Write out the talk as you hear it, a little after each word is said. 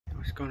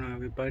What's going on,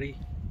 everybody?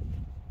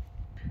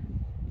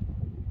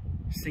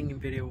 Singing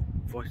video,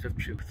 Voice of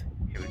Truth.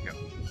 Here we go.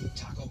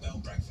 Taco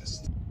Bell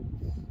breakfast.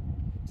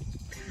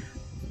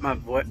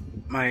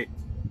 My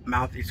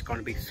mouth is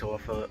gonna be sore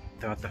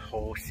throughout the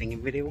whole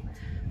singing video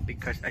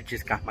because I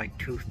just got my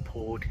tooth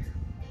pulled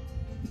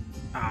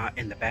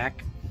in the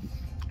back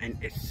and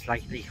it's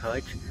slightly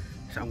hurt,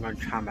 so I'm gonna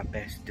try my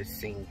best to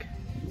sing.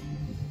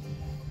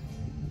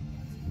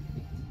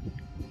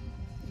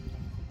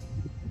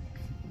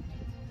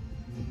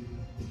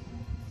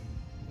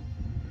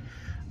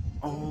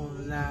 All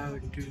I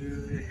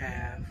do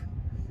have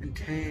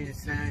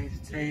intense nice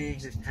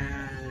things is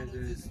time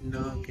is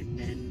knocking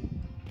in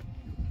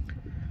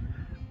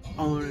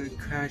on a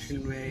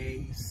crashing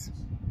race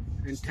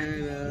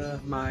until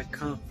of my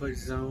comfort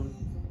zone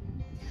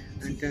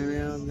until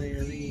I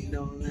really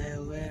know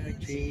that where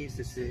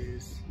Jesus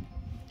is,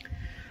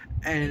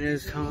 and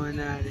it's holding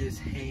out his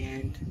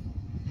hand.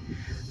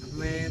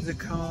 With the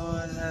call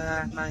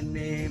out my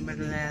name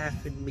and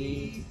laugh at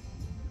me.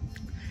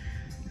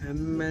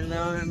 And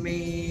on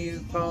me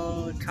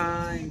for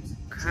time,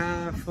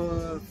 cry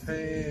for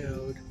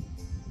failed.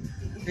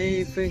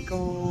 They think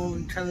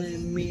on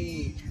telling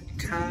me,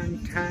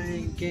 time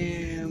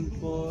again,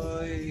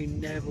 boy, you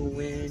never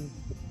win.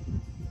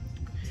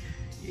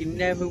 You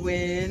never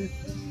win.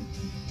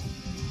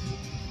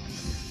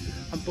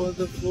 But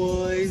the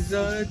voice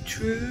of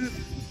truth,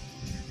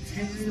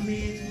 tell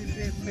me a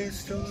different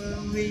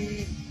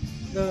story.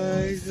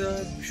 Voice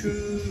of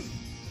truth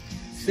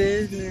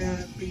says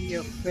not be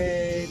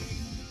afraid,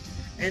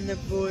 and the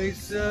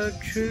voice of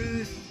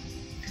truth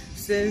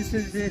says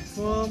this is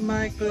for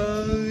my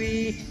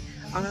glory.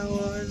 I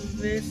was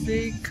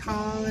listening,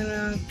 calling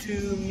out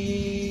to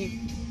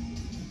me.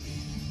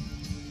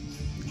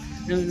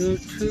 No,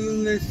 to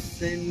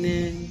listen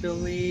and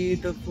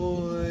believe the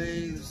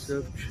voice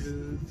of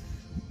truth.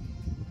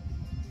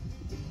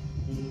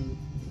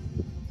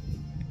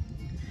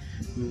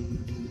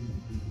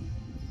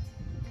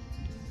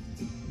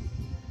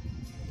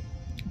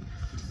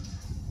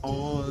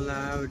 All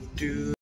I do